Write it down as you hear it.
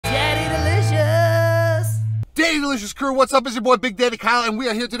Day Delicious crew, what's up? It's your boy Big Daddy Kyle, and we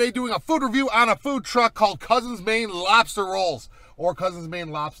are here today doing a food review on a food truck called Cousins Maine Lobster Rolls, or Cousins Maine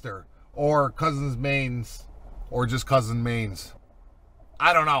Lobster, or Cousins Maine's, or just Cousins Maine's.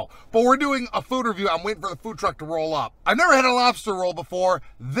 I don't know, but we're doing a food review. I'm waiting for the food truck to roll up. I've never had a lobster roll before.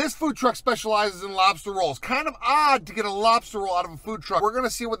 This food truck specializes in lobster rolls. Kind of odd to get a lobster roll out of a food truck. We're gonna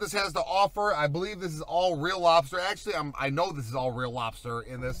see what this has to offer. I believe this is all real lobster. Actually, I know this is all real lobster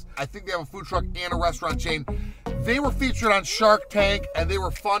in this. I think they have a food truck and a restaurant chain. They were featured on Shark Tank, and they were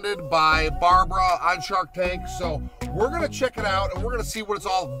funded by Barbara on Shark Tank. So we're gonna check it out, and we're gonna see what it's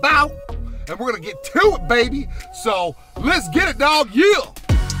all about. And we're gonna get to it, baby. So let's get it, dog. Yeah.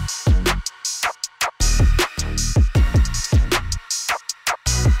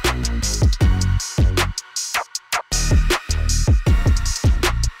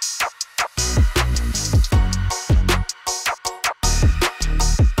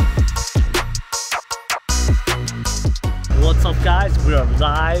 What's up, guys? We are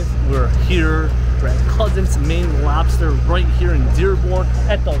live. We're here. We're at Cousins Maine Lobster right here in Dearborn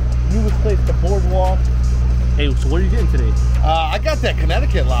at the newest place, the Boardwalk. Hey, so what are you getting today? I got that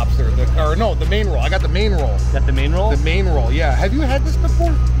Connecticut lobster, the Maine roll. I got the Maine roll. Got the Maine roll? The Maine roll, yeah. Have you had this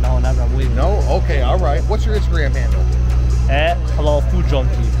before? No, never. I'm waiting. No? Okay, all right. What's your Instagram handle? At Halal Food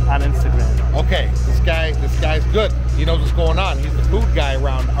Junkie on Instagram. Okay, this guy's good. He knows what's going on. He's the food guy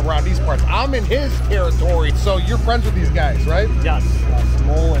around these parts. I'm in his territory, so you're friends with these guys, right? Yes.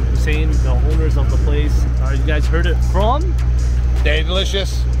 Mo and Hussein, the owners of the place. You guys heard it from? Day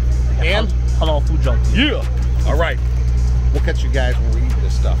Delicious and Halal Food Junkie. Yeah. All right. We'll catch you guys when we eat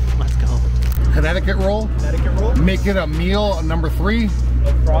this stuff. Let's go. Connecticut roll. Connecticut roll. Make it a meal number 3.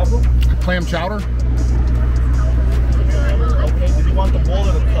 No problem. Clam chowder. Okay, did you want the bowl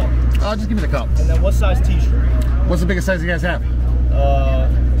or the cup? Just give me the cup. And then what size t-shirt? What's the biggest size you guys have? I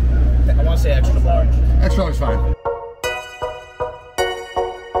want to say extra large. Extra large is fine.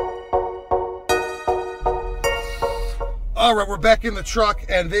 All right, we're back in the truck,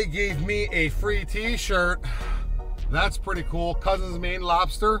 and they gave me a free t-shirt. That's pretty cool. Cousins Maine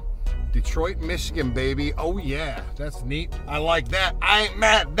Lobster, Detroit, Michigan, baby. Oh yeah, that's neat. I like that. I ain't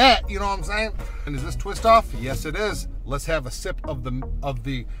mad at that, you know what I'm saying? And is this twist off? Yes, it is. Let's have a sip of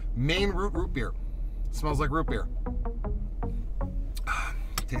the Maine root beer. It smells like root beer.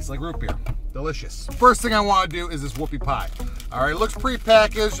 Tastes like root beer. Delicious. First thing I want to do is this whoopie pie. All right, it looks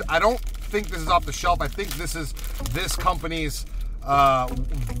pre-packaged. I don't think this is off the shelf. I think this is this company's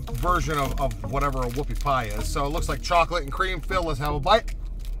version of whatever a whoopie pie is. So it looks like chocolate and cream filled. Let's have a bite.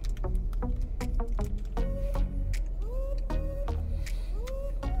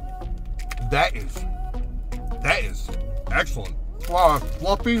 That is excellent. Wow,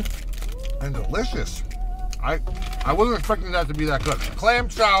 fluffy and delicious. I wasn't expecting that to be that good. Clam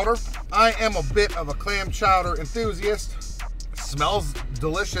chowder. I am a bit of a clam chowder enthusiast. Smells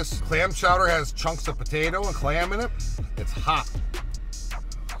delicious. Clam chowder has chunks of potato and clam in it. It's hot.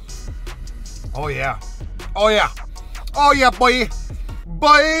 Oh yeah. Oh yeah. Oh yeah, boy.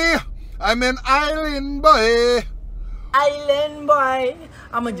 Boy. I'm an island boy. Island boy.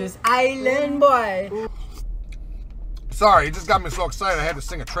 I'm a just island boy. Sorry, it just got me so excited I had to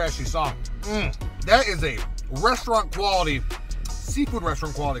sing a trashy song. That is a restaurant quality, seafood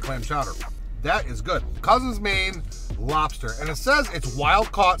restaurant quality clam chowder. That is good. Cousins Maine Lobster. And it says it's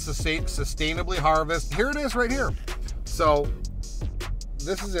wild caught, sustainably harvested. Here it is right here. So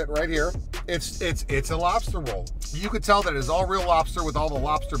this is it right here. It's a lobster roll. You could tell that it is all real lobster with all the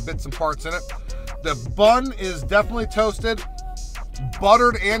lobster bits and parts in it. The bun is definitely toasted,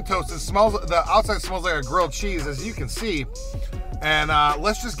 buttered and toasted. The outside smells like a grilled cheese, as you can see. And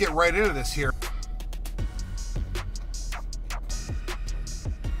let's just get right into this here.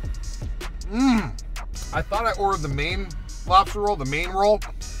 I thought I ordered the Maine lobster roll, the Maine roll,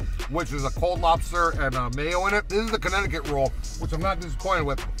 which is a cold lobster and mayo in it. This is the Connecticut roll, which I'm not disappointed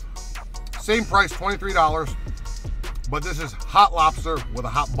with. Same price, $23, but this is hot lobster with a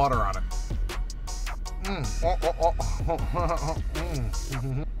hot butter on it.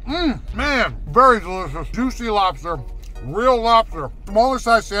 Man, very delicious. Juicy lobster, real lobster. Smaller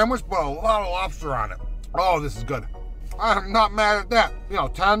size sandwich, but a lot of lobster on it. Oh, this is good. I'm not mad at that. You know,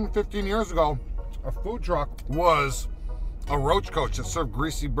 10, 15 years ago, a food truck was a roach coach that served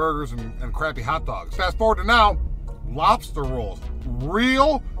greasy burgers and crappy hot dogs. Fast forward to now, lobster rolls.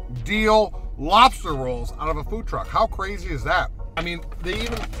 Real deal lobster rolls out of a food truck. How crazy is that? I mean,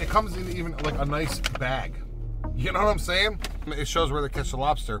 it comes in even like a nice bag. You know what I'm saying? It shows where they catch the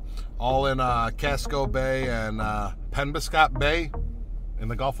lobster. All in Casco Bay and Penobscot Bay in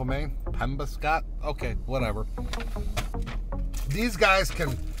the Gulf of Maine. Penobscot? Okay, whatever. These guys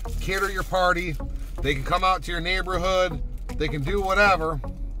can cater your party. They can come out to your neighborhood. They can do whatever.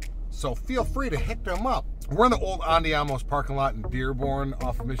 So feel free to hit them up. We're in the old Andiamo's parking lot in Dearborn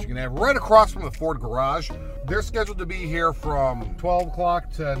off of Michigan Ave, right across from the Ford garage. They're scheduled to be here from 12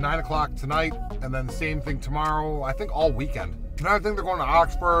 o'clock to 9 o'clock tonight, and then the same thing tomorrow, I think all weekend. And I think they're going to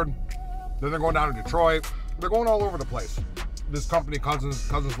Oxford, then they're going down to Detroit. They're going all over the place. This company,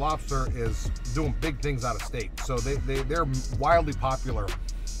 Cousins Lobster, is doing big things out of state. So they're wildly popular,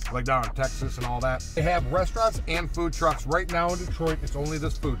 like down in Texas and all that. They have restaurants and food trucks. Right now in Detroit, it's only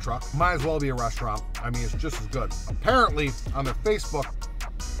this food truck. Might as well be a restaurant. I mean, it's just as good. Apparently, on their Facebook,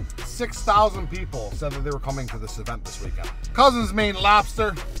 6,000 people said that they were coming to this event this weekend. Cousins Maine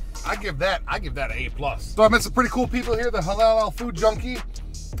Lobster, I give that an A+. So I met some pretty cool people here. The Halal Food Junkie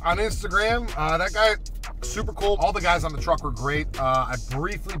on Instagram. That guy, super cool. All the guys on the truck were great. I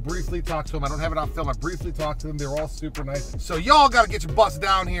briefly talked to them. I don't have it on film. I briefly talked to them. They were all super nice. So y'all got to get your butts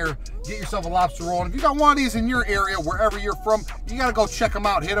down here, get yourself a lobster roll. And if you got one of these in your area, wherever you're from, you got to go check them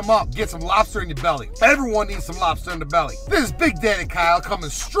out, hit them up, get some lobster in your belly. Everyone needs some lobster in the belly. This is Big Daddy Kyle coming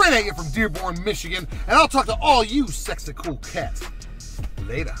straight at you from Dearborn, Michigan, and I'll talk to all you sexy cool cats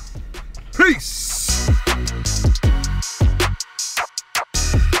later. Peace.